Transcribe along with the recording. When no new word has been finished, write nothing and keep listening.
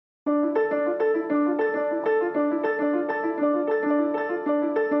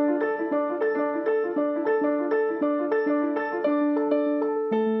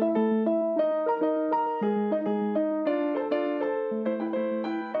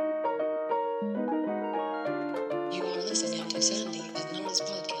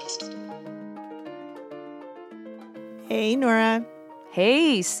Hey, Nora.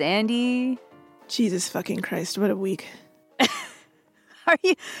 Hey, Sandy. Jesus fucking Christ, what a week.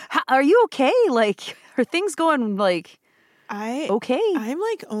 Are you okay? Like, are things going okay? I'm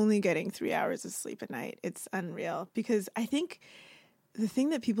like only getting 3 hours of sleep at night. It's unreal because I think the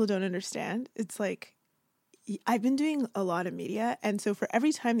thing that people don't understand, it's like I've been doing a lot of media. And so for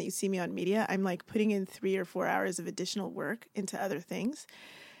every time that you see me on media, I'm like putting in 3 or 4 hours of additional work into other things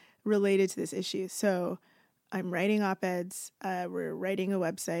related to this issue. So I'm writing op-eds. We're writing a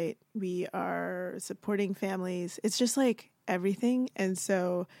website. We are supporting families. It's just like everything. And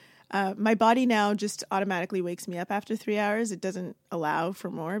so my body now just automatically wakes me up after 3 hours. It doesn't allow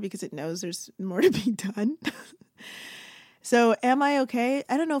for more because it knows there's more to be done. So am I okay?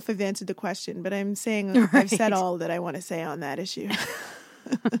 I don't know if I've answered the question, but I'm saying right. I've said all that I want to say on that issue.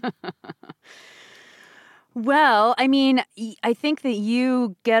 Well, I mean, I think that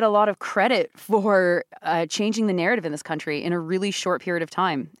you get a lot of credit for changing the narrative in this country in a really short period of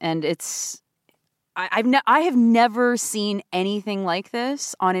time. And I have never seen anything like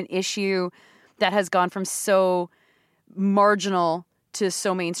this on an issue that has gone from so marginal to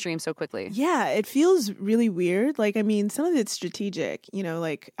so mainstream so quickly. Yeah, it feels really weird. Like, I mean, some of it's strategic. You know,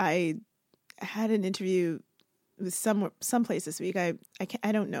 like I had an interview with someplace this week. I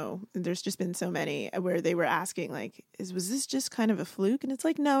don't know. There's just been so many where they were asking like, was this just kind of a fluke? And it's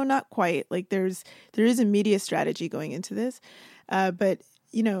like, no, not quite. Like there is a media strategy going into this. But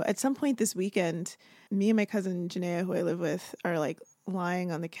you know, at some point this weekend, me and my cousin Janaea, who I live with, are like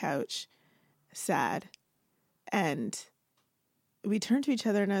lying on the couch, sad. And we turned to each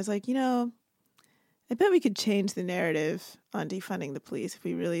other and I was like, you know, I bet we could change the narrative on defunding the police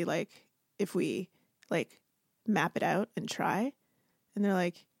if we map it out and try. And they're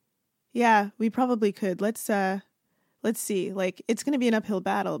like, yeah, we probably could. Let's see. Like, it's going to be an uphill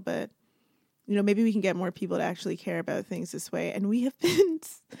battle, but you know, maybe we can get more people to actually care about things this way. And we have been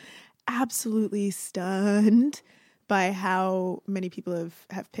absolutely stunned by how many people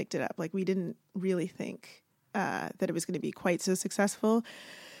have picked it up. Like, we didn't really think that it was going to be quite so successful,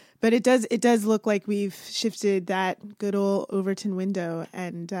 but it does look like we've shifted that good old Overton window.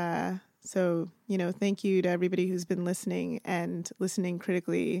 And so, you know, thank you to everybody who's been listening and listening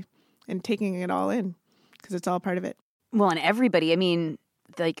critically and taking it all in, because it's all part of it. Well, and everybody, I mean,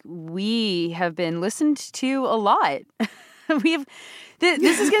 like, we have been listened to a lot.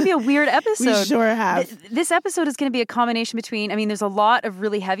 This is going to be a weird episode. We sure have. This episode is going to be a combination between, I mean, there's a lot of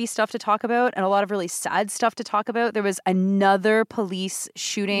really heavy stuff to talk about and a lot of really sad stuff to talk about. There was another police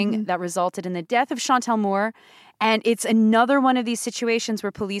shooting that resulted in the death of Chantel Moore. And it's another one of these situations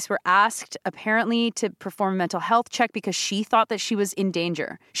where police were asked, apparently, to perform a mental health check because she thought that she was in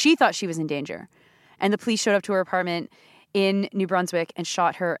danger. She thought she was in danger. And the police showed up to her apartment in New Brunswick and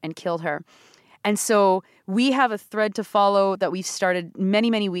shot her and killed her. And so we have a thread to follow that we started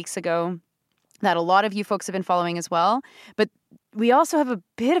many, many weeks ago that a lot of you folks have been following as well. But we also have a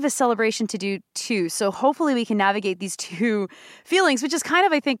bit of a celebration to do too. So hopefully we can navigate these two feelings, which is kind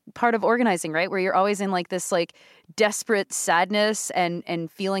of, I think, part of organizing, right? Where you're always in like this like desperate sadness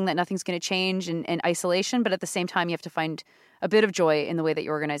and feeling that nothing's going to change and isolation. But at the same time, you have to find a bit of joy in the way that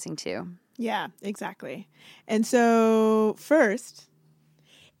you're organizing too. Yeah, exactly. And so first,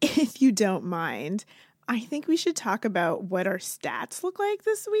 if you don't mind, I think we should talk about what our stats look like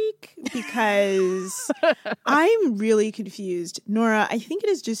this week, because I'm really confused. Nora, I think it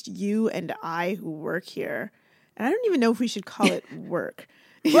is just you and I who work here. And I don't even know if we should call it work.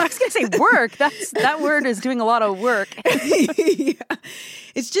 Well, I was going to say work. That word is doing a lot of work. Yeah.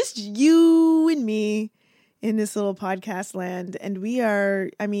 It's just you and me in this little podcast land. And we are,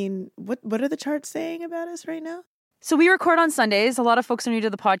 I mean, what are the charts saying about us right now? So we record on Sundays. A lot of folks are new to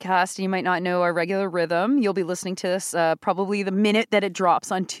the podcast, and you might not know our regular rhythm. You'll be listening to this probably the minute that it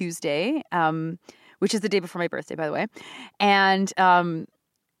drops on Tuesday, which is the day before my birthday, by the way. And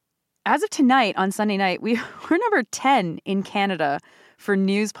as of tonight, on Sunday night, we're number 10 in Canada for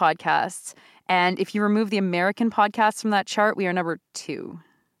news podcasts. And if you remove the American podcasts from that chart, we are number 2.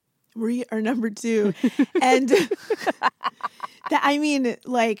 We are number 2. And I mean,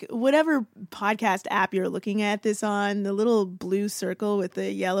 like, whatever podcast app you're looking at this on, the little blue circle with the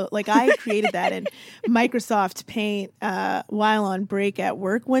yellow, like, I created that in Microsoft Paint while on break at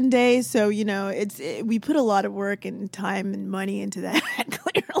work one day. So, you know, we put a lot of work and time and money into that,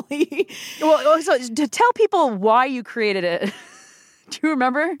 clearly. Well, so to tell people why you created it. Do you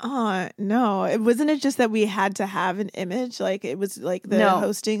remember? No. Wasn't it just that we had to have an image? Like, it was like the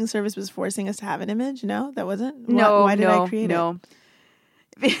hosting service was forcing us to have an image? No, that wasn't? Why did I create it?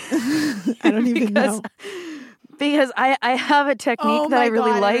 I don't even know. Because I have a technique that I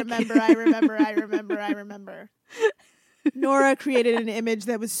really like. I remember. Nora created an image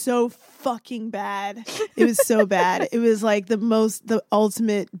that was so fucking bad. It was so bad. It was like the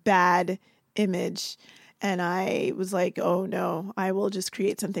ultimate bad image. And I was like, oh no, I will just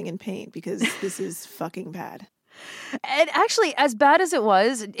create something in Paint because this is fucking bad. And actually, as bad as it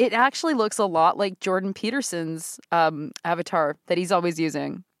was, it actually looks a lot like Jordan Peterson's avatar that he's always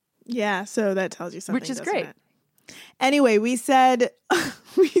using. Yeah, so that tells you something, which is great. It? Anyway, we said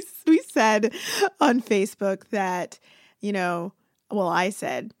we said on Facebook that, I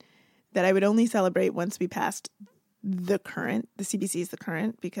said that I would only celebrate once we passed the CBC's The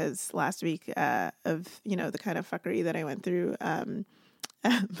Current, because last week of the kind of fuckery that I went through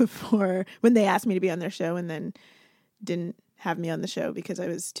before, when they asked me to be on their show and then didn't have me on the show because I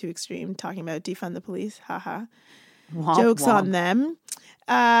was too extreme talking about defund the police. Haha. Womp, Jokes womp. on them.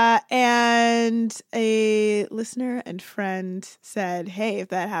 And a listener and friend said, hey, if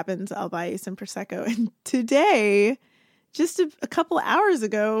that happens, I'll buy you some Prosecco. And today, just a couple hours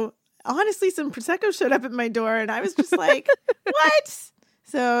ago, honestly, some Prosecco showed up at my door and I was just like, what?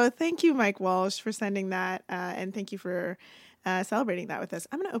 So thank you, Mike Walsh, for sending that. And thank you for celebrating that with us.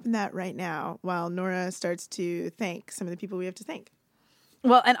 I'm going to open that right now while Nora starts to thank some of the people we have to thank.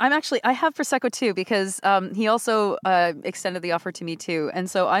 Well, and I have Prosecco too, because he also extended the offer to me too. And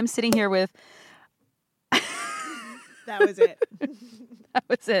so I'm sitting here with... That was it. That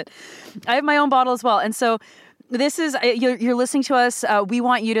was it. I have my own bottle as well. And so this is, you're listening to us. We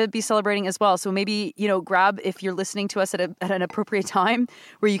want you to be celebrating as well. So maybe, grab, if you're listening to us at an appropriate time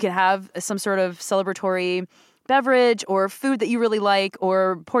where you can have some sort of celebratory beverage or food that you really like,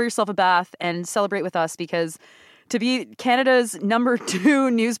 or pour yourself a bath and celebrate with us, because to be Canada's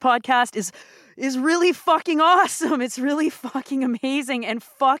 #2 news podcast is really fucking awesome. It's really fucking amazing. And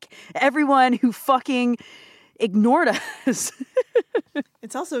fuck everyone who fucking ignored us.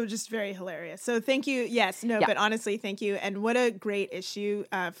 It's also just very hilarious. So thank you. Yes, no, but honestly, thank you. And what a great issue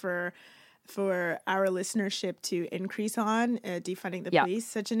for our listenership to increase on, defunding the police.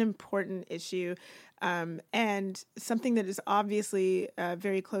 Such an important issue. And something that is obviously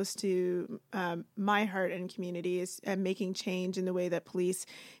very close to my heart and community is making change in the way that police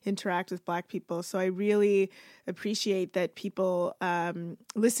interact with Black people. So I really appreciate that people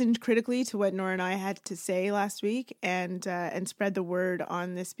listened critically to what Nora and I had to say last week, and spread the word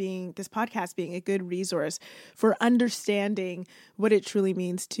on this podcast being a good resource for understanding what it truly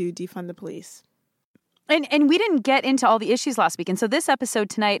means to defund the police. And we didn't get into all the issues last week. And so this episode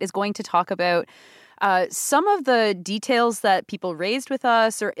tonight is going to talk about some of the details that people raised with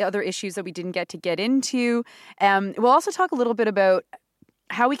us, or other issues that we didn't get into. We'll also talk a little bit about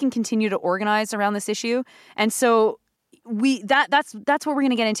how we can continue to organize around this issue. And so that's what we're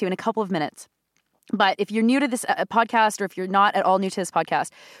going to get into in a couple of minutes. But if you're new to this podcast, or if you're not at all new to this podcast,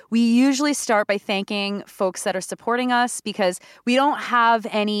 we usually start by thanking folks that are supporting us, because we don't have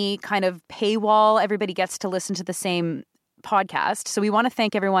any kind of paywall. Everybody gets to listen to the same podcast. So we want to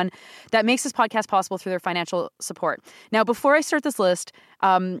thank everyone that makes this podcast possible through their financial support. Now, before I start this list,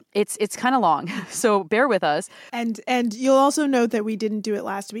 it's kind of long, so bear with us. And you'll also note that we didn't do it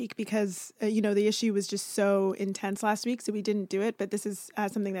last week because the issue was just so intense last week, so we didn't do it. But this is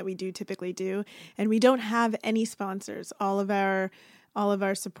something that we do typically do, and we don't have any sponsors. All of our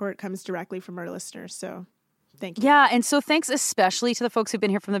support comes directly from our listeners. So thank you. Yeah, and so thanks especially to the folks who've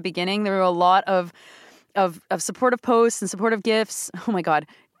been here from the beginning. There were a lot of supportive posts and supportive gifts. Oh my God,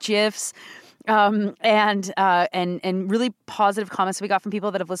 GIFs. And really positive comments we got from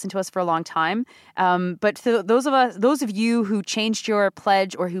people that have listened to us for a long time. But to those of you who changed your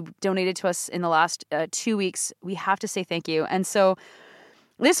pledge or who donated to us in the last 2 weeks, we have to say thank you. And so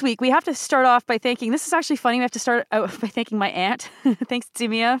this week we have to start off by thanking, this is actually funny, we have to start out by thanking my aunt. Thanks,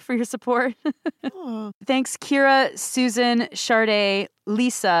 Timia, for your support. Thanks, Kira, Susan, Sharday,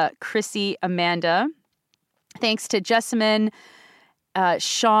 Lisa, Chrissy, Amanda. Thanks to Jessamine,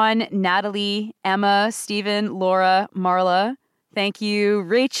 Sean, Natalie, Emma, Stephen, Laura, Marla. Thank you,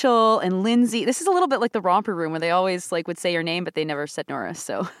 Rachel and Lindsay. This is a little bit like the Romper Room, where they always would say your name, but they never said Nora.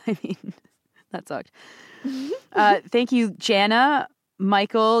 So, I mean, that sucked. Thank you, Jana,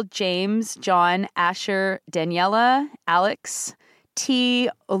 Michael, James, John, Asher, Daniela, Alex, T,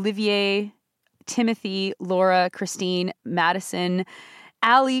 Olivier, Timothy, Laura, Christine, Madison,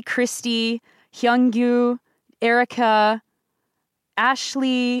 Ali, Christy, Hyungyu, Erica,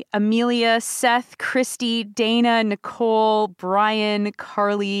 Ashley, Amelia, Seth, Christy, Dana, Nicole, Brian,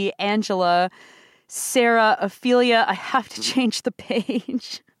 Carly, Angela, Sarah, Ophelia. I have to change the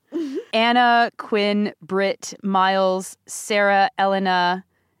page. Anna, Quinn, Britt, Miles, Sarah, Elena,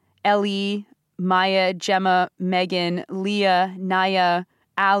 Ellie, Maya, Gemma, Megan, Leah, Naya,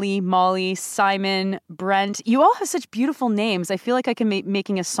 Ali, Molly, Simon, Brent. You all have such beautiful names. I feel like I can be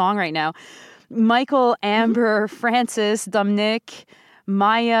making a song right now. Michael, Amber, Francis, Dominic,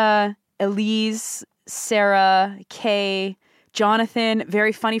 Maya, Elise, Sarah, Kay, Jonathan.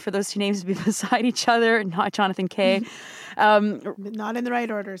 Very funny for those two names to be beside each other, not Jonathan Kay. Not in the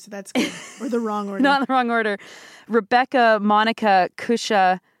right order, so that's good. Or the wrong order. Not in the wrong order. Rebecca, Monica,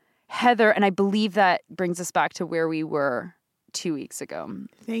 Kusha, Heather, and I believe that brings us back to where we were 2 weeks ago.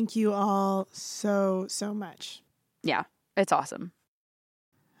 Thank you all so much. Yeah, it's awesome.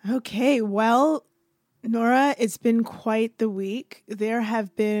 Okay, well, Nora, it's been quite the week. There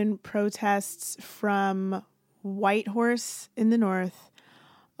have been protests from Whitehorse in the north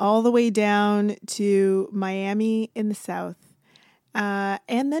all the way down to Miami in the south,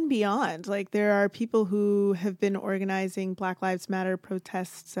 and then beyond. Like, there are people who have been organizing Black Lives Matter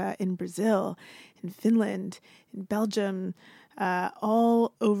protests in Brazil, in Finland, in Belgium,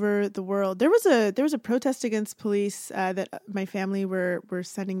 all over the world. There was a protest against police that my family were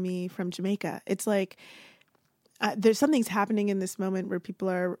sending me from Jamaica. It's like there's something's happening in this moment where people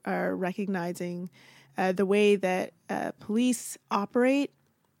are recognizing the way that police operate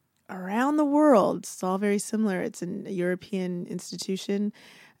around the world. It's all very similar. It's a European institution,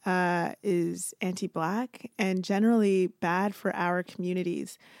 is anti-Black and generally bad for our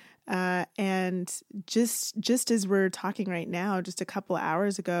communities. And just as we're talking right now, just a couple of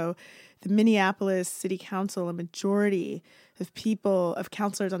hours ago, the Minneapolis City Council, a majority of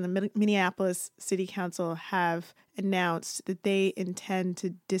counselors on the Minneapolis City Council have announced that they intend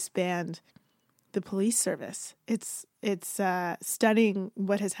to disband the police service. It's stunning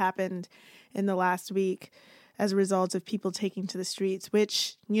what has happened in the last week as a result of people taking to the streets,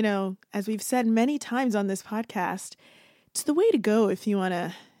 which, you know, as we've said many times on this podcast, it's the way to go if you want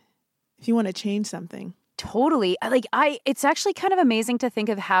to change something. Totally. It's actually kind of amazing to think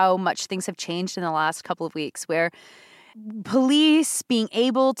of how much things have changed in the last couple of weeks, where police being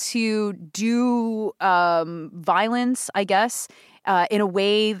able to do violence, I guess, in a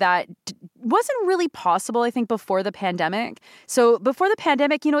way that wasn't really possible, I think, before the pandemic. So before the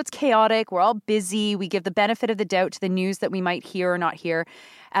pandemic, you know, it's chaotic. We're all busy. We give the benefit of the doubt to the news that we might hear or not hear,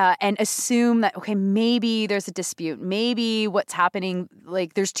 and assume that, okay, maybe there's a dispute. Maybe what's happening,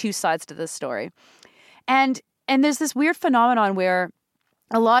 like, there's two sides to this story. And there's this weird phenomenon where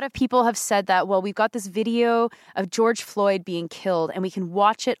a lot of people have said that, well, we've got this video of George Floyd being killed and we can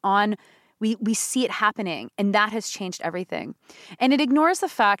watch it on, we see it happening, and that has changed everything. And it ignores the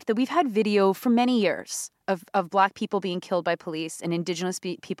fact that we've had video for many years of Black people being killed by police and Indigenous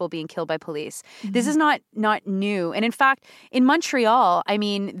people being killed by police. Mm-hmm. This is not new. And in fact, in Montreal, I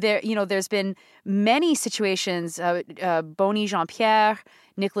mean, there's been many situations, Bonnie Jean-Pierre,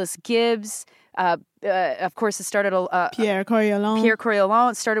 Nicholas Gibbs, of course, it started Pierre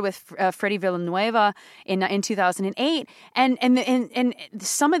Coriolan. It started with Freddie Villanueva in 2008, and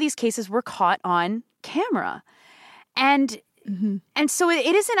some of these cases were caught on camera, and so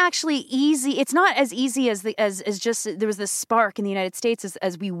it isn't actually easy. It's not as easy as just there was this spark in the United States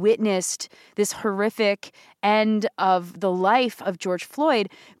as we witnessed this horrific end of the life of George Floyd,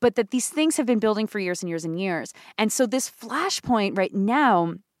 but that these things have been building for years and years and years, and so this flashpoint right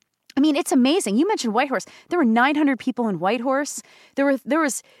now. I mean, it's amazing. You mentioned Whitehorse. There were 900 people in Whitehorse. There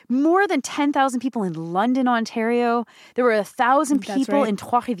was more than 10,000 people in London, Ontario. There were 1,000 people in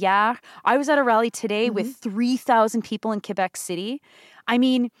Trois-Rivières. I was at a rally today with 3,000 people in Quebec City. I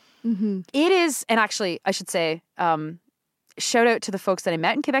mean, it is, and actually, I should say, shout out to the folks that I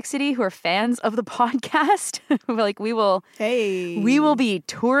met in Quebec City who are fans of the podcast. Like, we will be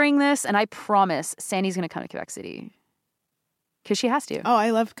touring this, and I promise Sandy's going to come to Quebec City. Because she has to. Oh, I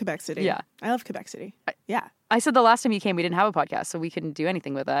love Quebec City. Yeah. I love Quebec City. Yeah. I said the last time you came, we didn't have a podcast, so we couldn't do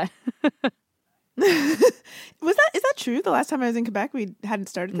anything with that. Is that true? The last time I was in Quebec, we hadn't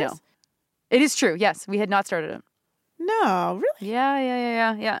started this? No. It is true. Yes. We had not started it. No, really?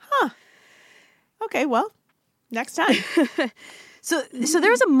 Yeah. Huh. Okay, well, next time. So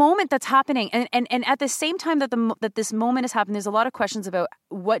there's a moment that's happening, and at the same time that this moment is happening, there's a lot of questions about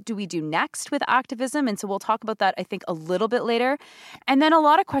what do we do next with activism, and so we'll talk about that, I think, a little bit later. And then a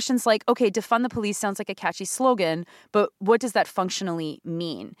lot of questions like, okay, defund the police sounds like a catchy slogan, but what does that functionally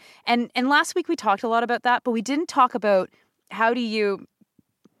mean? And last week we talked a lot about that, but we didn't talk about how do you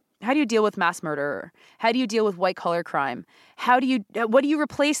deal with mass murder? How do you deal with white-collar crime? What do you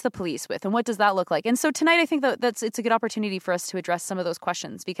replace the police with? And what does that look like? And so tonight, I think it's a good opportunity for us to address some of those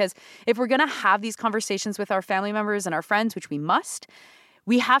questions, because if we're going to have these conversations with our family members and our friends, which we must,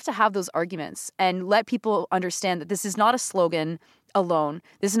 we have to have those arguments and let people understand that this is not a slogan alone.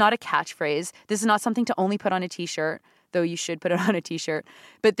 This is not a catchphrase. This is not something to only put on a T-shirt. though you should put it on a t-shirt,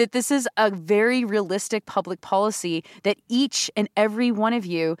 but that this is a very realistic public policy that each and every one of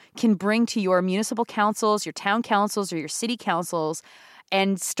you can bring to your municipal councils, your town councils, or your city councils,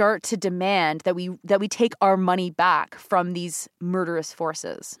 and start to demand that we take our money back from these murderous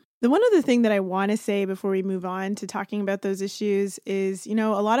forces. The one other thing that I want to say before we move on to talking about those issues is, a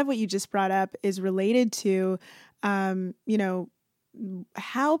lot of what you just brought up is related to,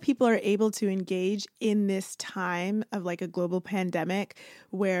 how people are able to engage in this time of like a global pandemic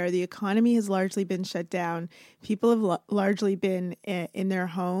where the economy has largely been shut down. People have largely been in their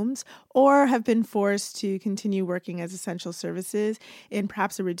homes or have been forced to continue working as essential services in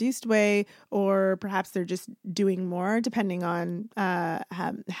perhaps a reduced way, or perhaps they're just doing more depending on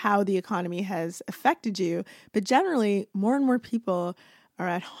how the economy has affected you. But generally, more and more people are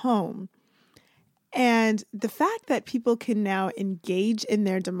at home. And the fact that people can now engage in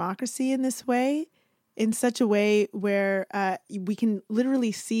their democracy in this way, in such a way where we can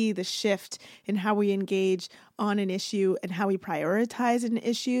literally see the shift in how we engage on an issue and how we prioritize an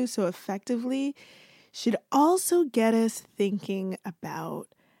issue so effectively, should also get us thinking about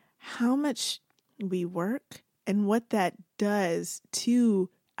how much we work and what that does to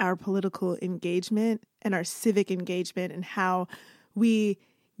our political engagement and our civic engagement, and how we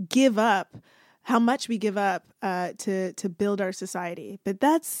give up, how much we give up to build our society. But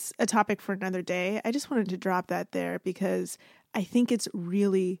that's a topic for another day. I just wanted to drop that there because I think it's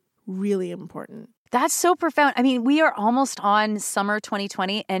really, really important. That's so profound. I mean, we are almost on summer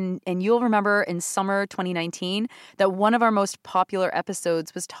 2020, and you'll remember in summer 2019 that one of our most popular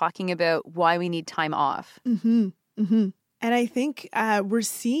episodes was talking about why we need time off. Mm-hmm. Mm-hmm. And I think we're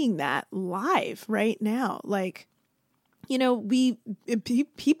seeing that live right now. Like,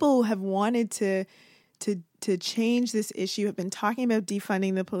 people have wanted to change this issue, have been talking about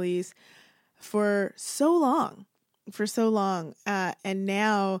defunding the police for so long. And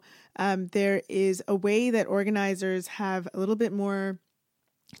now there is a way that organizers have a little bit more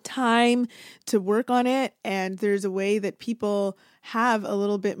time to work on it. And there's a way that people have a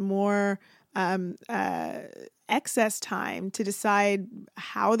little bit more excess time to decide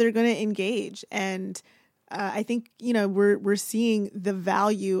how they're going to engage. And I think, we're seeing the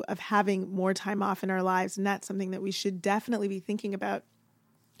value of having more time off in our lives. And that's something that we should definitely be thinking about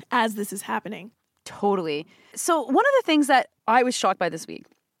as this is happening. Totally. So one of the things that I was shocked by this week,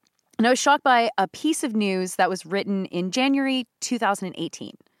 and I was shocked by a piece of news that was written in January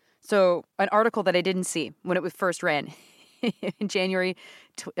 2018. So an article that I didn't see when it was first ran in January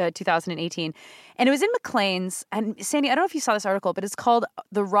 2018. And it was in Maclean's. And Sandy, I don't know if you saw this article, but it's called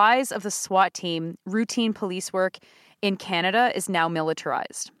 "The Rise of the SWAT Team. Routine Police Work in Canada is Now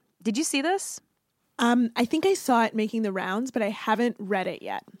Militarized." Did you see this? I think I saw it making the rounds, but I haven't read it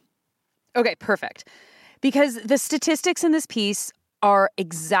yet. Okay, perfect. Because the statistics in this piece are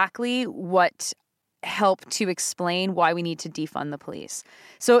exactly what help to explain why we need to defund the police.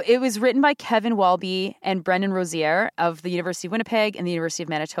 So it was written by Kevin Walby and Brendan Rosier of the University of Winnipeg and the University of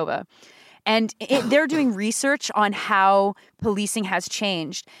Manitoba. And they're doing research on how policing has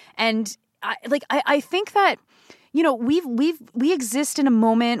changed. And I think that, we exist in a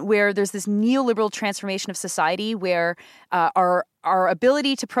moment where there's this neoliberal transformation of society where our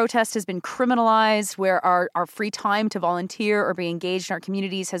ability to protest has been criminalized, where our free time to volunteer or be engaged in our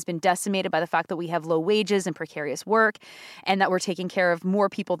communities has been decimated by the fact that we have low wages and precarious work, and that we're taking care of more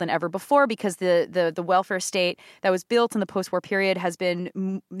people than ever before because the welfare state that was built in the post-war period has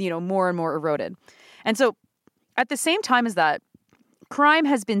been, more and more eroded. And so at the same time as that, crime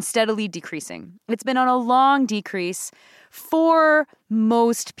has been steadily decreasing. It's been on a long decrease for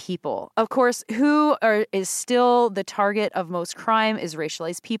most people. Of course, is still the target of most crime is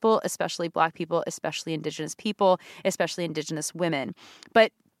racialized people, especially Black people, especially Indigenous people, especially Indigenous women.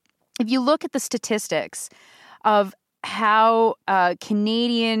 But if you look at the statistics of how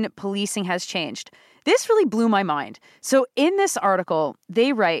Canadian policing has changed, this really blew my mind. So in this article,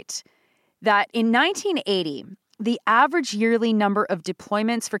 they write that in 1980, the average yearly number of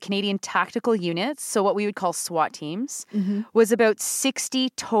deployments for Canadian tactical units, so what we would call SWAT teams, was about 60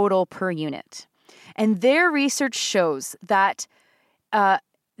 total per unit. And their research shows that the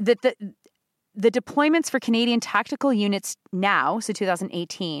deployments for Canadian tactical units now, so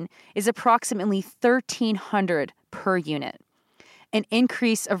 2018, is approximately 1,300 per unit, an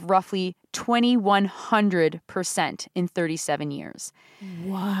increase of roughly 2,100% in 37 years.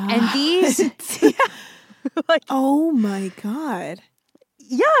 Wow. And these... oh my God.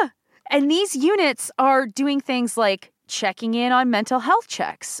 Yeah. And these units are doing things like checking in on mental health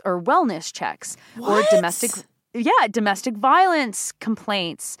checks or wellness checks or domestic. domestic violence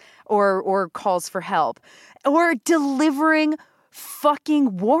complaints or calls for help, or delivering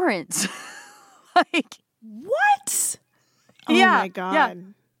fucking warrants. Like, what? Oh my God. Yeah.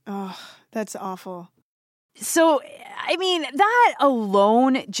 Oh, that's awful. So, I mean, that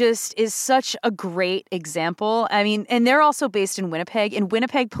alone just is such a great example. I mean, and they're also based in Winnipeg. In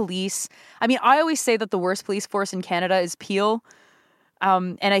Winnipeg police, I mean, I always say that the worst police force in Canada is Peel.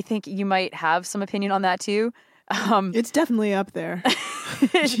 And I think you might have some opinion on that too. It's definitely up there.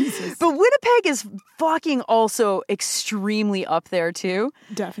 Jesus. But Winnipeg is fucking also extremely up there too.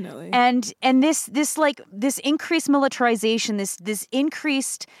 Definitely. And this increased militarization, this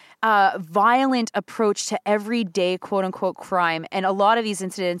increased violent approach to everyday quote unquote crime, and a lot of these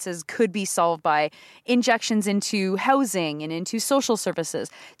incidences could be solved by injections into housing and into social services.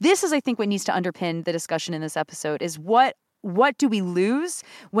 This is, I think, what needs to underpin the discussion in this episode is what do we lose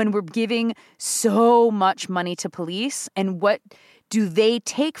when we're giving so much money to police, and what do they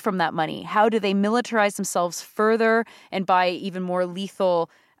take from that money? How do they militarize themselves further and buy even more lethal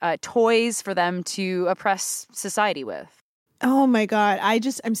toys for them to oppress society with? Oh my God.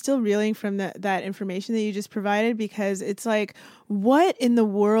 I'm still reeling from that information that you just provided, because it's like, what in the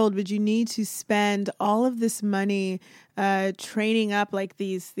world would you need to spend all of this money training up like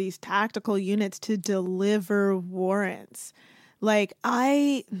these tactical units to deliver warrants? Like,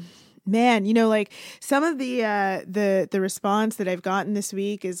 man, you know, like some of the response that I've gotten this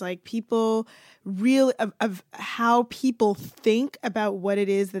week is like people really of how people think about what it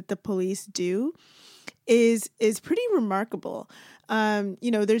is that the police do is pretty remarkable.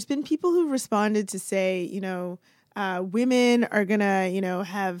 You know, there's been people who responded to say, you know, women are gonna, you know,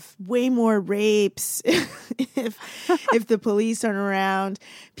 have way more rapes if the police aren't around.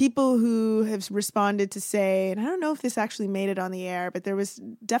 People who have responded to say, and I don't know if this actually made it on the air, but there was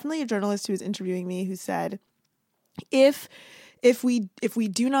definitely a journalist who was interviewing me who said, if we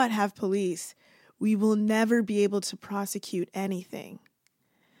do not have police, we will never be able to prosecute anything.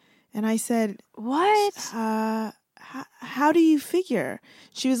 And I said, what? How do you figure?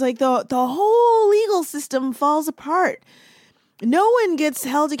 She was like, the whole legal system falls apart. No one gets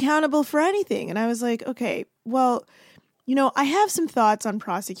held accountable for anything. And I was like, okay, well, you know, I have some thoughts on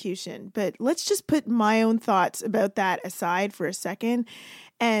prosecution, but let's just put my own thoughts about that aside for a second.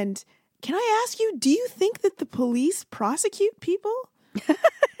 And can I ask you, do you think that the police prosecute people?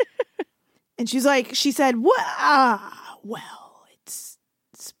 And she said, well,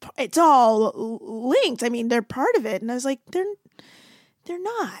 it's all linked. I mean, they're part of it. And I was like, they're not. They're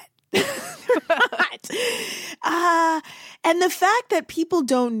not. And the fact that people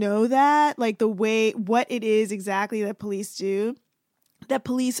don't know that, like what it is exactly that police do, that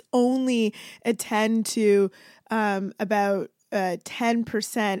police only attend to about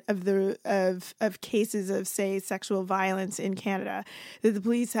 10% of cases of, say, sexual violence in Canada, that the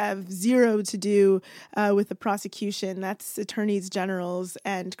police have zero to do with the prosecution. That's attorneys generals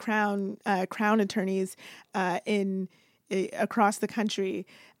and crown attorneys across the country.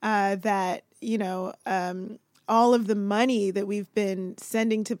 That, you know, all of the money that we've been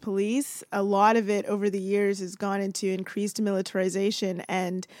sending to police, a lot of it over the years has gone into increased militarization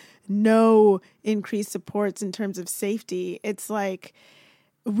and no increased supports in terms of safety. It's like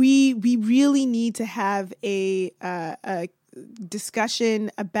we really need to have a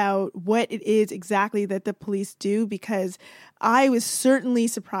discussion about what it is exactly that the police do, because I was certainly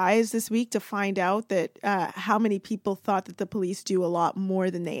surprised this week to find out that how many people thought that the police do a lot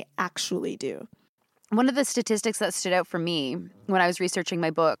more than they actually do. One of the statistics that stood out for me when I was researching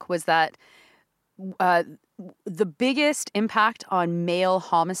my book was that the biggest impact on male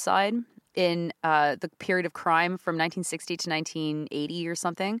homicide in the period of crime from 1960 to 1980 or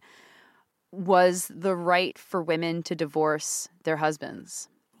something was the right for women to divorce their husbands.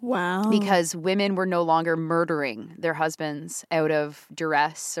 Wow. Because women were no longer murdering their husbands out of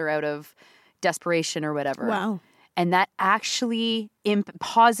duress or out of desperation or whatever. Wow. And that actually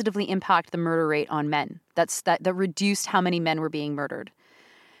positively impacted the murder rate on men. That reduced how many men were being murdered.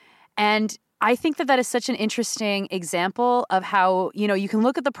 And I think that is such an interesting example of how, you know, you can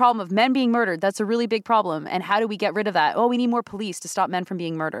look at the problem of men being murdered. That's a really big problem. And how do we get rid of that? Oh, we need more police to stop men from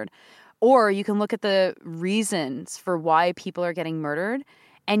being murdered. Or you can look at the reasons for why people are getting murdered,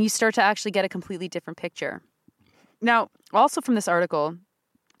 and you start to actually get a completely different picture. Now, also from this article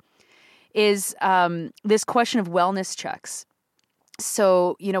is this question of wellness checks.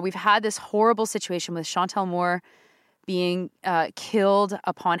 So, you know, we've had this horrible situation with Chantel Moore being killed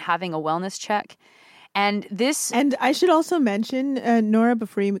upon having a wellness check. And I should also mention, Nora,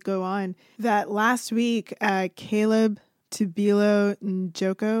 before you go on, that last week, Caleb Tubilo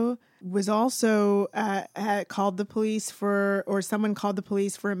Njoko was also called the police for, or someone called the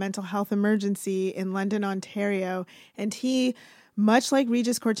police for a mental health emergency in London, Ontario. And he, much like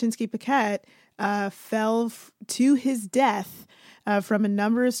Regis Korchinski-Paquet, fell to his death from a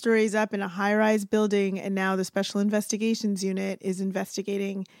number of stories up in a high-rise building. And now the Special Investigations Unit is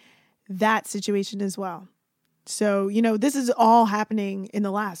investigating that situation as well. So, this is all happening in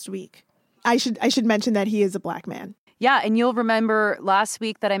the last week. I should mention that he is a Black man. Yeah, and you'll remember last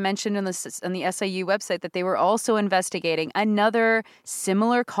week that I mentioned on the SIU website that they were also investigating another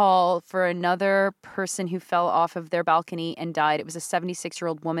similar call for another person who fell off of their balcony and died. It was a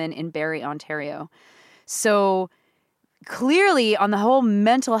 76-year-old woman in Barrie, Ontario. So clearly, on the whole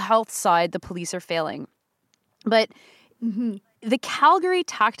mental health side, the police are failing. But the Calgary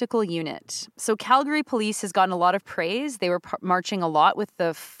Tactical Unit. So Calgary Police has gotten a lot of praise. They were marching a lot with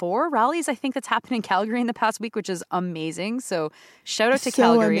the 4 rallies, I think, that's happened in Calgary in the past week, which is amazing. So shout out to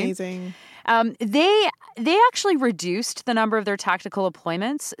Calgary. So amazing. They actually reduced the number of their tactical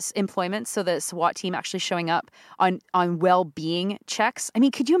employments, so the SWAT team actually showing up on well-being checks. I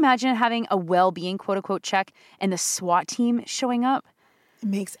mean, could you imagine having a well-being quote-unquote check and the SWAT team showing up? It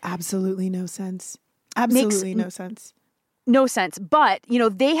makes absolutely no sense. Absolutely no sense. No sense. But,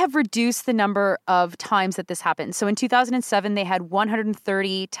 they have reduced the number of times that this happened. So in 2007, they had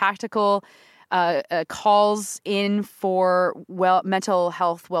 130 tactical calls in for mental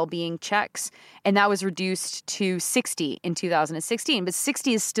health well-being checks. And that was reduced to 60 in 2016. But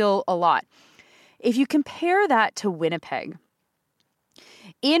 60 is still a lot. If you compare that to Winnipeg,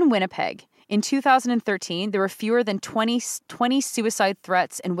 in Winnipeg, in 2013, there were fewer than 20 suicide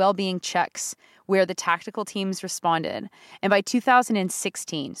threats and well-being checks where the tactical teams responded. And by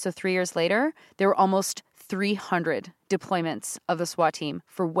 2016, so 3 years later, there were almost 300 deployments of the SWAT team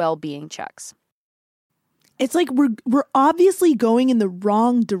for well-being checks. It's like we're obviously going in the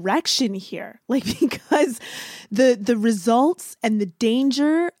wrong direction here. Because the results and the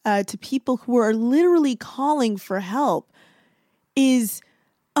danger to people who are literally calling for help is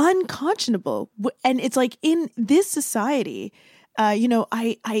unconscionable. And it's like in this society, I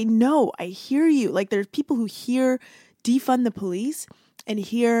hear you. Like there's people who hear defund the police and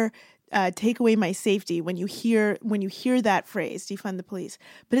hear take away my safety when you hear that phrase, defund the police.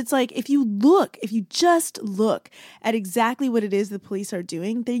 But it's like if you just look at exactly what it is the police are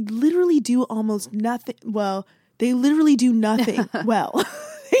doing, they literally do almost nothing. Well, they literally do nothing well.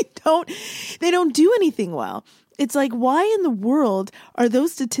 They don't do anything well. It's like, why in the world are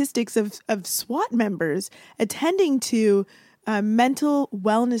those statistics of SWAT members attending to mental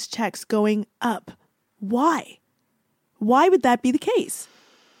wellness checks going up? Why? Why would that be the case?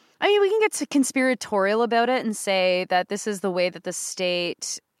 I mean, we can get conspiratorial about it and say that this is the way that the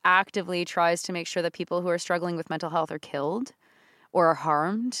state actively tries to make sure that people who are struggling with mental health are killed or are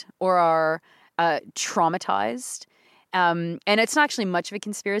harmed or are traumatized. And it's not actually much of a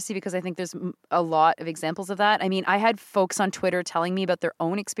conspiracy because I think there's a lot of examples of that. I mean, I had folks on Twitter telling me about their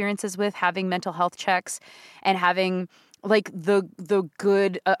own experiences with having mental health checks and having the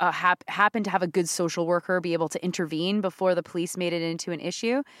good happen to have a good social worker be able to intervene before the police made it into an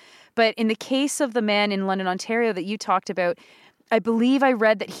issue. But in the case of the man in London, Ontario that you talked about, I believe I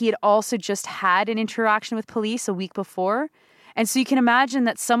read that he had also just had an interaction with police a week before. And so you can imagine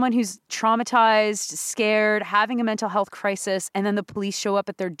that someone who's traumatized, scared, having a mental health crisis, and then the police show up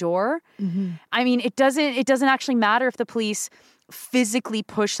at their door. Mm-hmm. I mean, it doesn't actually matter if the police physically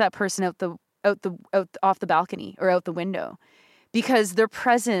push that person off the balcony or out the window, because their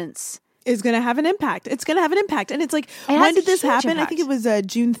presence is going to have an impact. It's going to have an impact. And it's like, when did this happen? Impact. I think it was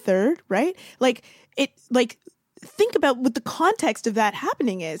June 3rd, right? Think about what the context of that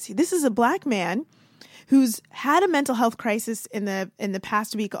happening is. This is a Black man who's had a mental health crisis in the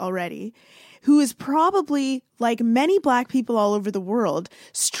past week already, who is probably, like many Black people all over the world,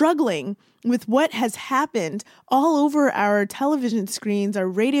 struggling with what has happened all over our television screens, our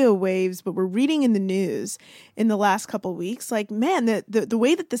radio waves, but we're reading in the news in the last couple of weeks. Like, man, the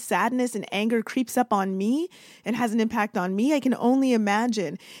way that the sadness and anger creeps up on me and has an impact on me, I can only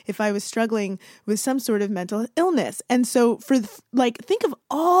imagine if I was struggling with some sort of mental illness. And so think of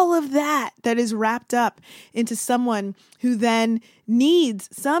all of that is wrapped up into someone who then needs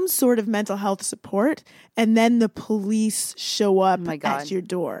some sort of mental health support, and then the police show up at your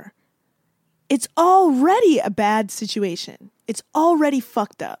door. It's already a bad situation. It's already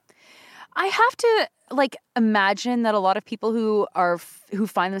fucked up. I have to imagine that a lot of people who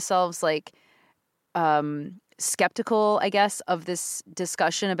find themselves skeptical, I guess, of this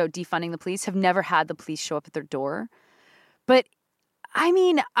discussion about defunding the police have never had the police show up at their door. But I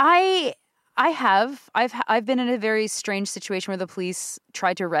mean, I I've been in a very strange situation where the police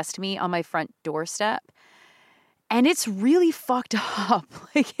tried to arrest me on my front doorstep, and it's really fucked up.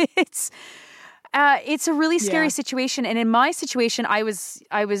 Like it's a really scary situation. And in my situation, I was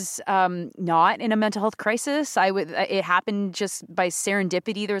not in a mental health crisis. It happened just by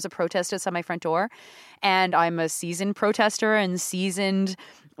serendipity. There was a protest outside my front door, and I'm a seasoned protester and seasoned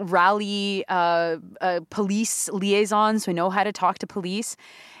rally police liaison, so I know how to talk to police.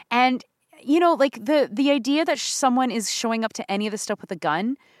 And like the idea that someone is showing up to any of this stuff with a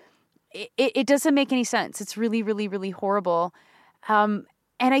gun, it doesn't make any sense. It's really, really, really horrible. And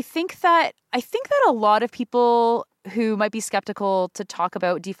I think that a lot of people who might be skeptical to talk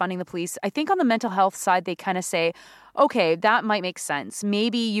about defunding the police, I think on the mental health side, they kind of say, okay, that might make sense.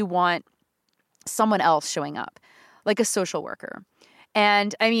 Maybe you want someone else showing up, like a social worker.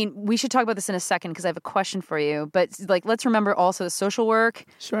 And I mean, we should talk about this in a second because I have a question for you. But like, let's remember also the social work,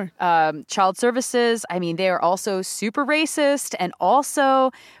 sure, child services. I mean, they are also super racist and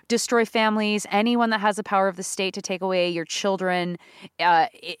also destroy families. Anyone that has the power of the state to take away your children,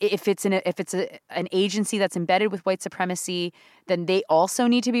 if it's an agency that's embedded with white supremacy, then they also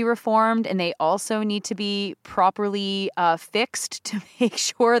need to be reformed, and they also need to be properly fixed to make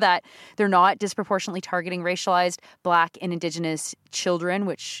sure that they're not disproportionately targeting racialized Black and Indigenous children,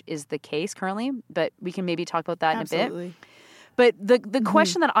 which is the case currently. But we can maybe talk about that Absolutely. in a bit. But the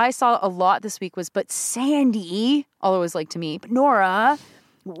question that I saw a lot this week was, but Sandy, although it was like to me, but Nora,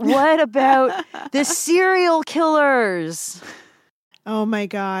 what about the serial killers? Oh my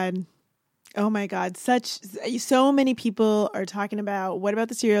God. So many people are talking about, what about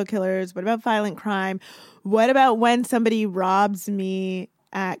the serial killers? What about violent crime? What about when somebody robs me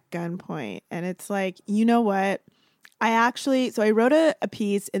at gunpoint? And it's like, you know what? I wrote a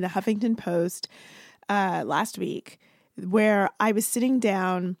piece in the Huffington Post last week where I was sitting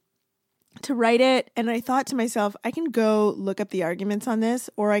down to write it, and I thought to myself, I can go look up the arguments on this,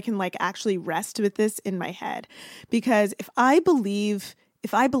 or I can like actually rest with this in my head. Because if I believe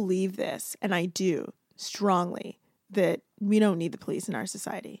this, and I do strongly, that we don't need the police in our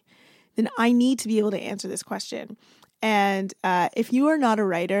society, then I need to be able to answer this question. And if you are not a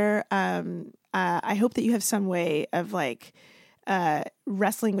writer, I hope that you have some way of like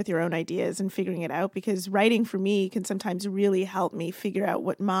wrestling with your own ideas and figuring it out, because writing for me can sometimes really help me figure out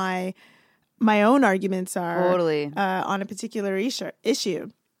what my own arguments are Totally. On a particular issue.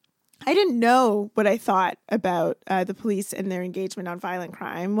 I didn't know what I thought about the police and their engagement on violent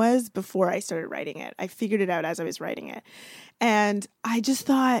crime was before I started writing it. I figured it out as I was writing it. And I just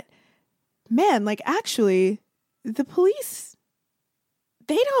thought, man, like actually, the police,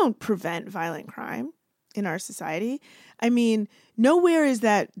 they don't prevent violent crime in our society. I mean, nowhere is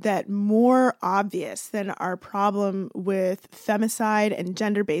that more obvious than our problem with femicide and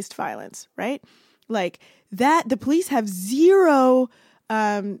gender-based violence, right? Like that, the police have zero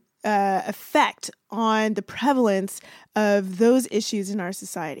effect on the prevalence of those issues in our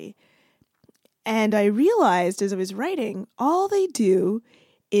society. And I realized as I was writing, all they do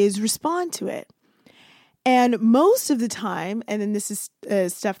is respond to it. And most of the time, and then this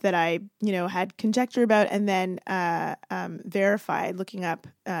is stuff that I, had conjecture about and then verified looking up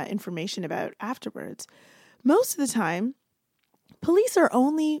information about afterwards. Most of the time, police are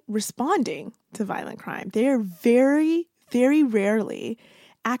only responding to violent crime. They are very, very rarely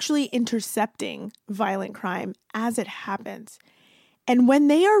actually intercepting violent crime as it happens. And when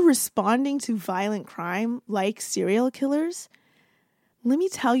they are responding to violent crime like serial killers, let me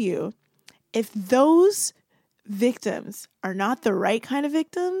tell you, if those victims are not the right kind of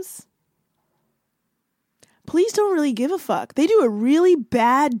victims, police don't really give a fuck. They do a really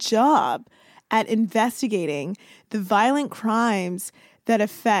bad job at investigating the violent crimes that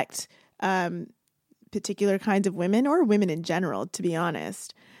affect particular kinds of women, or women in general, to be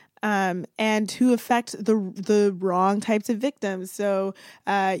honest, and who affect the wrong types of victims. So,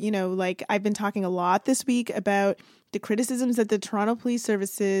 like I've been talking a lot this week about the criticisms that the Toronto Police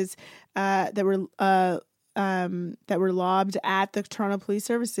Services that were lobbed at the Toronto Police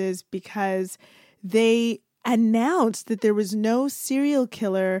Services because they announced that there was no serial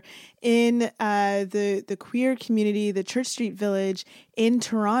killer in the queer community, the Church Street Village in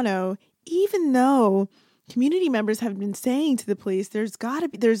Toronto, even though community members have been saying to the police,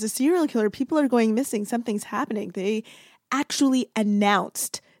 there's a serial killer, people are going missing, something's happening. They actually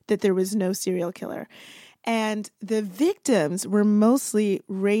announced that there was no serial killer. And the victims were mostly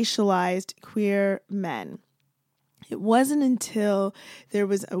racialized queer men. It wasn't until there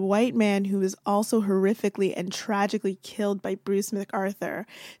was a white man who was also horrifically and tragically killed by Bruce McArthur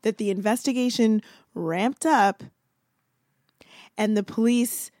that the investigation ramped up and the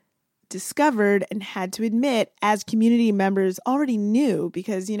police discovered and had to admit, as community members already knew,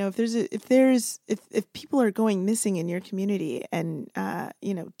 because if people are going missing in your community and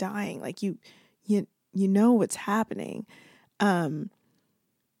dying, like you know what's happening.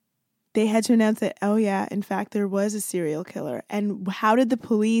 They had to announce that, oh yeah, in fact, there was a serial killer. And how did the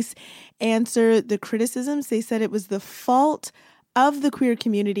police answer the criticisms? They said it was the fault of the queer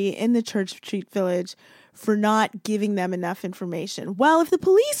community in the Church Street Village for not giving them enough information. Well, if the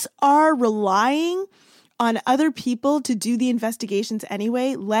police are relying on other people to do the investigations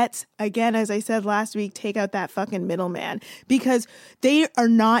anyway, let's, again, as I said last week, take out that fucking middleman, because they are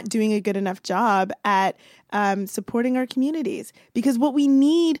not doing a good enough job at supporting our communities. Because what we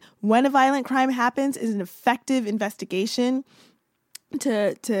need when a violent crime happens is an effective investigation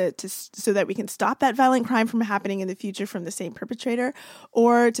to so that we can stop that violent crime from happening in the future from the same perpetrator,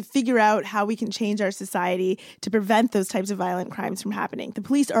 or to figure out how we can change our society to prevent those types of violent crimes from happening. The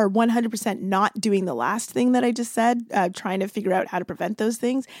police are 100% not doing the last thing that I just said, trying to figure out how to prevent those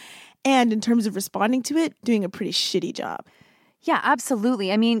things. And in terms of responding to it, doing a pretty shitty job. Yeah,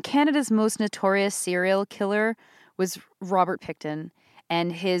 absolutely. I mean, Canada's most notorious serial killer was Robert Pickton.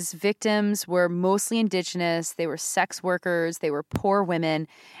 And his victims were mostly Indigenous. They were sex workers. They were poor women.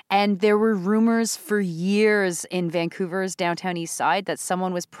 And there were rumors for years in Vancouver's downtown east side that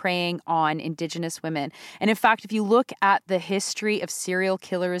someone was preying on Indigenous women. And in fact, if you look at the history of serial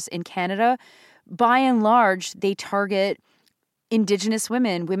killers in Canada, by and large, they target Indigenous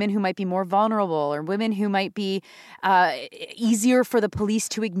women, women who might be more vulnerable, or women who might be easier for the police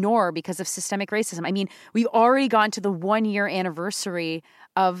to ignore because of systemic racism. I mean, we've already gotten to the 1-year anniversary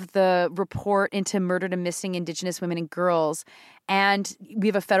of the report into murdered and missing Indigenous women and girls. And we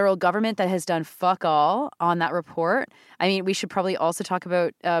have a federal government that has done fuck all on that report. I mean, we should probably also talk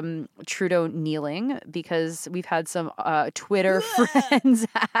about Trudeau kneeling, because we've had some Twitter friends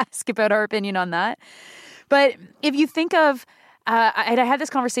ask about our opinion on that. But if you think of I had this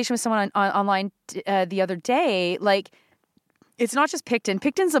conversation with someone online the other day. Like, it's not just Pickton.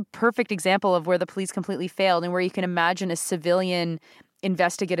 Pickton's a perfect example of where the police completely failed, and where you can imagine a civilian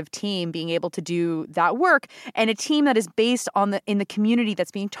investigative team being able to do that work, and a team that is based in the community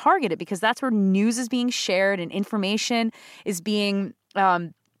that's being targeted, because that's where news is being shared and information is being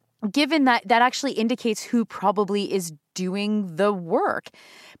given that actually indicates who probably is doing the work.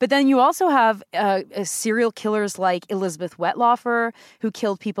 But then you also have serial killers like Elizabeth Wettlaufer, who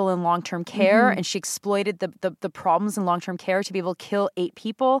killed people in long-term care, and she exploited the problems in long-term care to be able to kill 8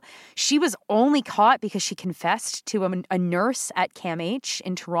 people. She was only caught because she confessed to a nurse at CAMH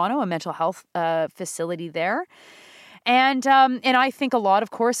in Toronto, a mental health facility there. And I think a lot, of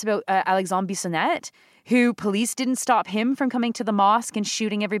course, about Alexandre Bissonnette, who police didn't stop him from coming to the mosque and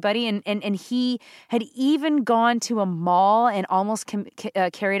shooting everybody. And he had even gone to a mall and almost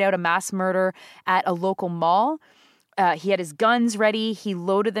carried out a mass murder at a local mall. He had his guns ready. He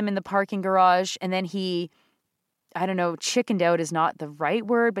loaded them in the parking garage, and then chickened out is not the right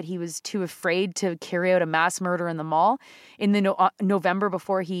word, but he was too afraid to carry out a mass murder in the mall in the November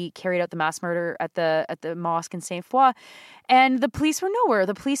before he carried out the mass murder at the mosque in Saint Foy. And the police were nowhere.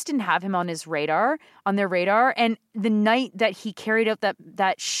 The police didn't have him on their radar. And the night that he carried out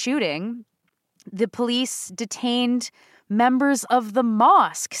that shooting, the police detained members of the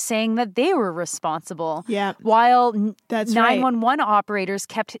mosque, saying that they were responsible. Yeah. While that's 911 operators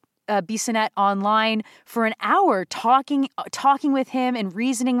kept Bissonnette online for an hour, talking with him and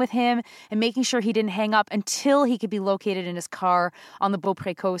reasoning with him and making sure he didn't hang up until he could be located in his car on the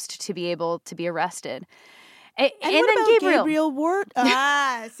Beaupré coast to be able to be arrested. And what about Gabriel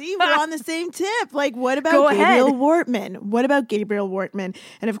Wortman? See, we're on the same tip. Like, what about Gabriel Wortman? What about Gabriel Wortman?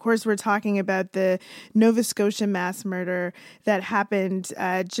 And of course, we're talking about the Nova Scotia mass murder that happened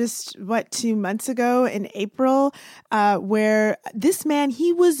 2 months ago in April, where this man,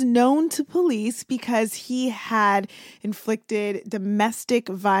 he was known to police because he had inflicted domestic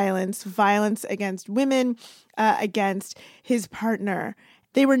violence against women, against his partner.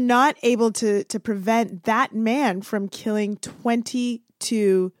 They were not able to prevent that man from killing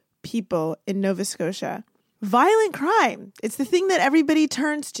 22 people in Nova Scotia. Violent crime. It's the thing that everybody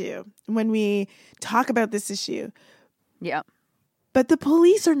turns to when we talk about this issue. Yeah. But the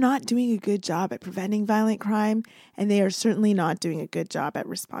police are not doing a good job at preventing violent crime, and they are certainly not doing a good job at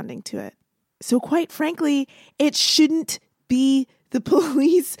responding to it. So quite frankly, it shouldn't be the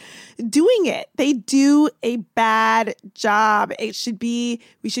police doing it. They do a bad job. We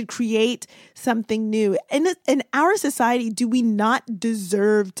should create something new. In our society, do we not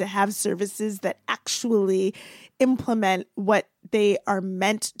deserve to have services that actually implement what they are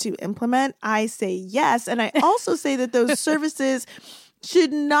meant to implement? I say yes. And I also say that those services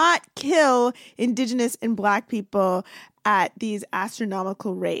should not kill Indigenous and Black people at these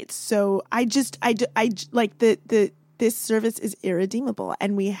astronomical rates. So this service is irredeemable,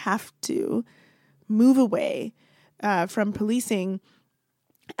 and we have to move away from policing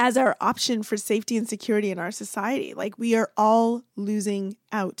as our option for safety and security in our society. Like, we are all losing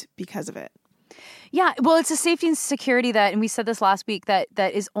out because of it. Yeah, well, it's a safety and security that, and we said this last week, that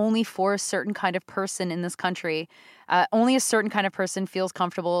is only for a certain kind of person in this country. Only a certain kind of person feels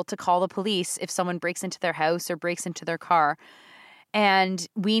comfortable to call the police if someone breaks into their house or breaks into their car. And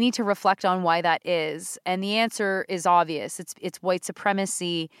we need to reflect on why that is. And the answer is obvious. It's white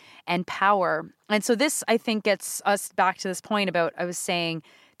supremacy and power. And so this, I think, gets us back to this point about, I was saying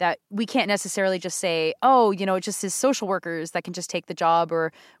that we can't necessarily just say, oh, you know, it just is social workers that can just take the job,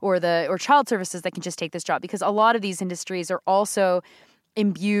 or child services that can just take this job, because a lot of these industries are also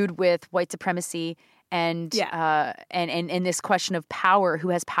imbued with white supremacy and this question of power, who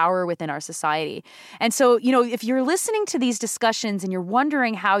has power within our society. And so, you know, if you're listening to these discussions and you're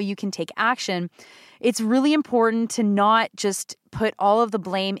wondering how you can take action, it's really important to not just put all of the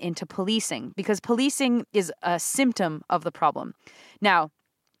blame into policing, because policing is a symptom of the problem. Now,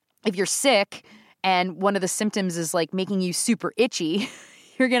 if you're sick and one of the symptoms is like making you super itchy,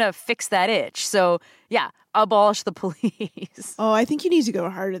 you're going to fix that itch. So yeah, abolish the police. Oh, I think you need to go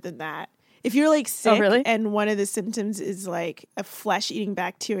harder than that. If you're like sick really? and one of the symptoms is like a flesh-eating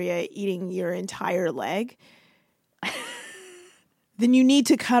bacteria eating your entire leg, then you need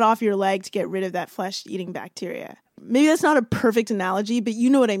to cut off your leg to get rid of that flesh-eating bacteria. Maybe that's not a perfect analogy, but you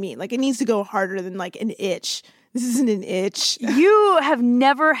know what I mean. Like, it needs to go harder than like an itch. This isn't an itch. You have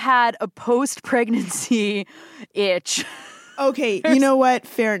never had a post-pregnancy itch. Okay, you know what?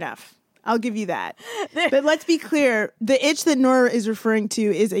 Fair enough. I'll give you that. But let's be clear. The itch that Nora is referring to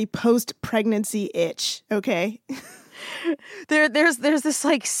is a post-pregnancy itch, okay? There's this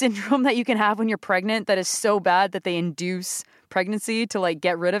like syndrome that you can have when you're pregnant that is so bad that they induce pregnancy to like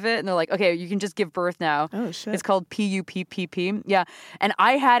get rid of it, and they're like, okay, you can just give birth now. Oh shit. It's called PUPPP. Yeah. And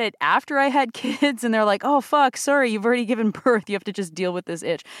I had it after I had kids, and they're like, oh fuck, sorry, you've already given birth, you have to just deal with this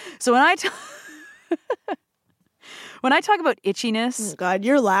itch. So when I talk about itchiness... Oh God,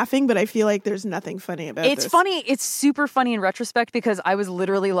 you're laughing, but I feel like there's nothing funny about this. It's funny. It's super funny in retrospect, because I was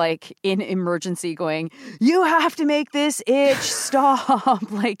literally like in emergency going, you have to make this itch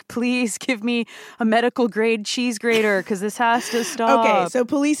stop. Like, please give me a medical grade cheese grater, because this has to stop. Okay, so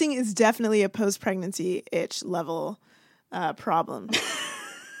policing is definitely a post-pregnancy itch level problem.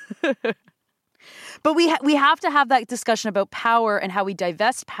 But we have to have that discussion about power and how we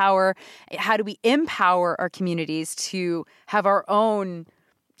divest power. How do we empower our communities to have our own,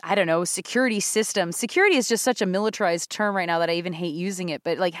 I don't know, security system? Security is just such a militarized term right now that I even hate using it.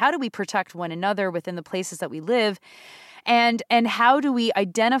 But like, how do we protect one another within the places that we live? And how do we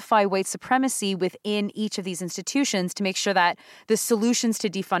identify white supremacy within each of these institutions to make sure that the solutions to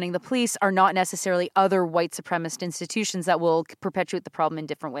defunding the police are not necessarily other white supremacist institutions that will perpetuate the problem in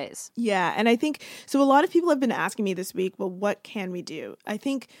different ways? Yeah, and I think, so a lot of people have been asking me this week, well, what can we do? I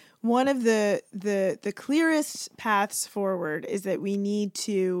think one of the clearest paths forward is that we need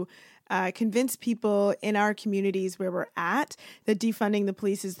to convince people in our communities where we're at that defunding the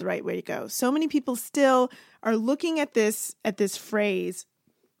police is the right way to go. So many people still are looking at this phrase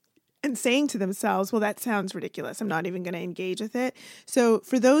and saying to themselves, well, that sounds ridiculous. I'm not even going to engage with it. So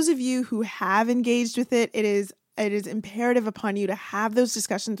for those of you who have engaged with it, it is imperative upon you to have those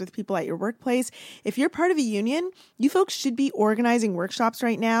discussions with people at your workplace. If you're part of a union, you folks should be organizing workshops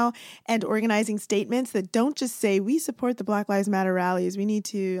right now and organizing statements that don't just say, we support the Black Lives Matter rallies. We need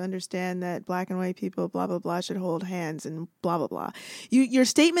to understand that Black and white people, blah, blah, blah, should hold hands and blah, blah, blah. Your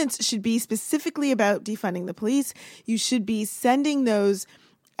statements should be specifically about defunding the police. You should be sending those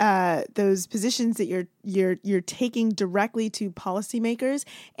positions that you're taking directly to policymakers,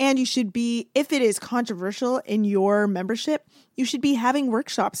 and you should be, if it is controversial in your membership, you should be having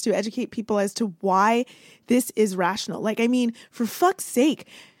workshops to educate people as to why this is rational. Like, I mean, for fuck's sake,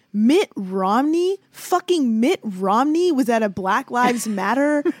 Mitt Romney was at a Black Lives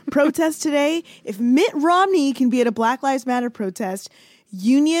Matter protest today. If Mitt Romney can be at a Black Lives Matter protest,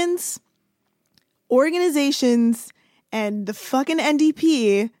 unions, organizations, and the fucking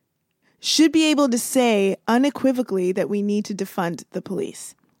NDP should be able to say unequivocally that we need to defund the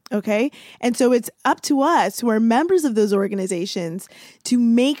police. Okay? And so it's up to us, who are members of those organizations, to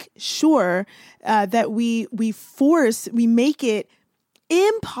make sure that we make it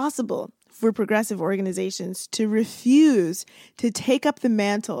impossible for progressive organizations to refuse to take up the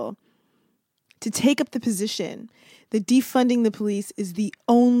mantle, to take up the position that defunding the police is the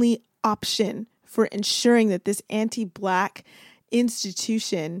only option for ensuring that this anti-Black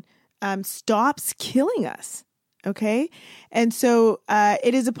institution stops killing us. Okay. And so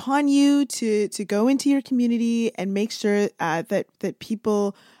it is upon you to go into your community and make sure that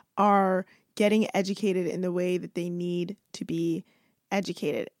people are getting educated in the way that they need to be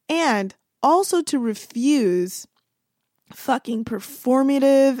educated, and also to refuse fucking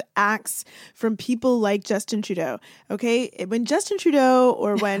performative acts from people like Justin Trudeau. Okay? When Justin Trudeau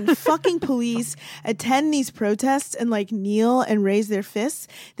or when fucking police attend these protests and like kneel and raise their fists,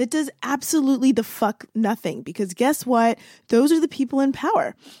 that does absolutely the fuck nothing, because guess what? Those are the people in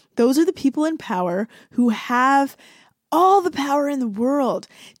power. Those are the people in power who have all the power in the world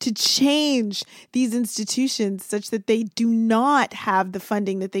to change these institutions such that they do not have the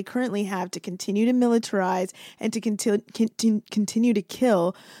funding that they currently have to continue to militarize and to continue to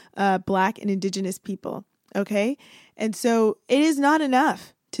kill Black and Indigenous people. Okay? And so it is not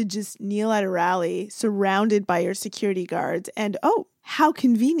enough to just kneel at a rally surrounded by your security guards and, oh, how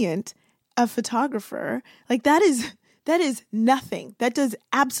convenient, a photographer. Like that is nothing. That does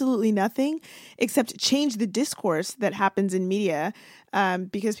absolutely nothing except change the discourse that happens in media,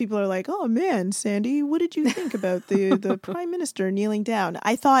 because people are like, oh man, Sandy, what did you think about the prime minister kneeling down?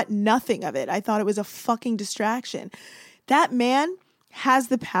 I thought nothing of it. I thought it was a fucking distraction. That man has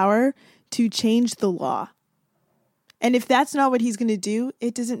the power to change the law. And if that's not what he's going to do,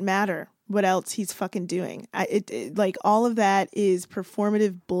 it doesn't matter what else he's fucking doing. Like all of that is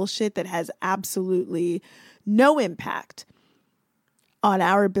performative bullshit that has absolutely no impact on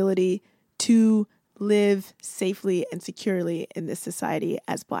our ability to live safely and securely in this society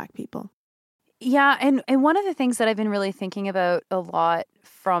as Black people. Yeah, and one of the things that I've been really thinking about a lot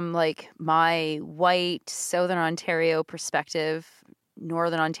from like my white Southern Ontario perspective,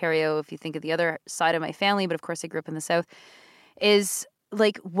 Northern Ontario, if you think of the other side of my family, but of course I grew up in the South, is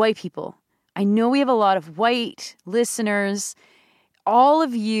like white people. I know we have a lot of white listeners. All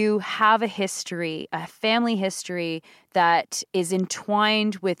of you have a history, a family history that is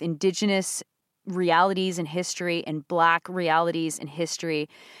entwined with Indigenous realities and history and Black realities and history.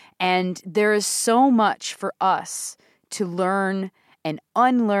 And there is so much for us to learn and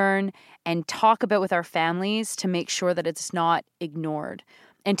unlearn and talk about with our families to make sure that it's not ignored.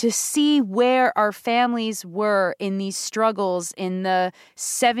 And to see where our families were in these struggles in the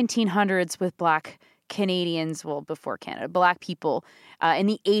 1700s with Black Canadians, well, before Canada, Black people, in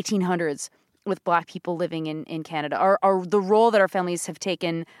the 1800s with Black people living in Canada, or the role that our families have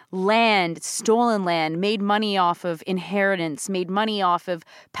taken land, stolen land, made money off of inheritance, made money off of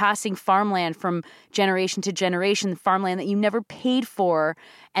passing farmland from generation to generation, farmland that you never paid for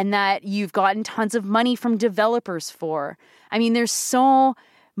and that you've gotten tons of money from developers for. I mean, there's so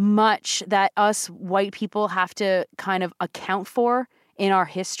much that us white people have to kind of account for in our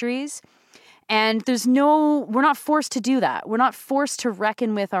histories. And we're not forced to do that. We're not forced to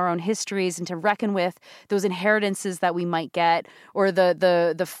reckon with our own histories and to reckon with those inheritances that we might get, or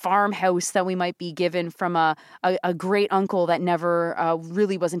the farmhouse that we might be given from a great uncle that never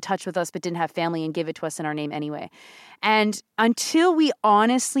really was in touch with us but didn't have family and gave it to us in our name anyway. And until we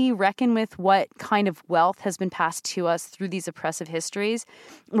honestly reckon with what kind of wealth has been passed to us through these oppressive histories,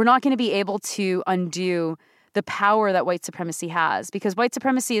 we're not going to be able to undo the power that white supremacy has, because white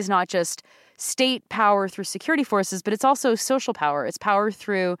supremacy is not just state power through security forces, but it's also social power. It's power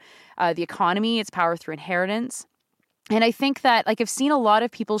through the economy. It's power through inheritance. And I think that, like, I've seen a lot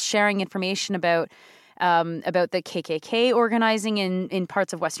of people sharing information about the KKK organizing in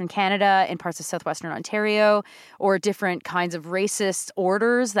parts of Western Canada, in parts of Southwestern Ontario, or different kinds of racist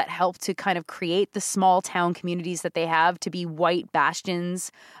orders that help to kind of create the small town communities that they have to be white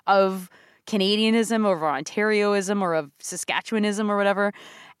bastions of Canadianism or Ontarioism or of Saskatchewanism or whatever.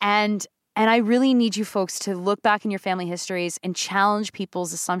 And I really need you folks to look back in your family histories and challenge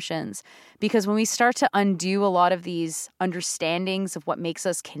people's assumptions, because when we start to undo a lot of these understandings of what makes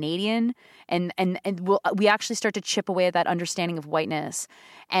us Canadian, and we actually start to chip away at that understanding of whiteness,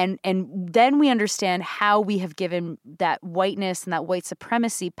 and then we understand how we have given that whiteness and that white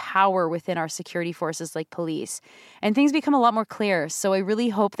supremacy power within our security forces like police, and things become a lot more clear. So I really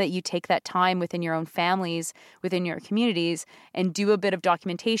hope that you take that time within your own families, within your communities, and do a bit of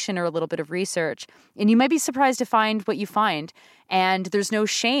documentation or a little bit of research. And you might be surprised to find what you find. And there's no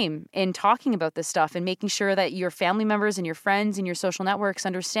shame in talking about this stuff and making sure that your family members and your friends and your social networks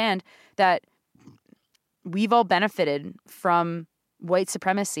understand that we've all benefited from white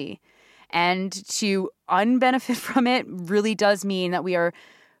supremacy. And to unbenefit from it really does mean that we are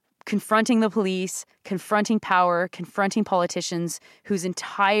confronting the police, confronting power, confronting politicians whose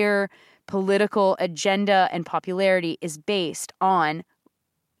entire political agenda and popularity is based on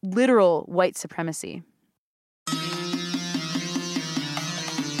literal white supremacy.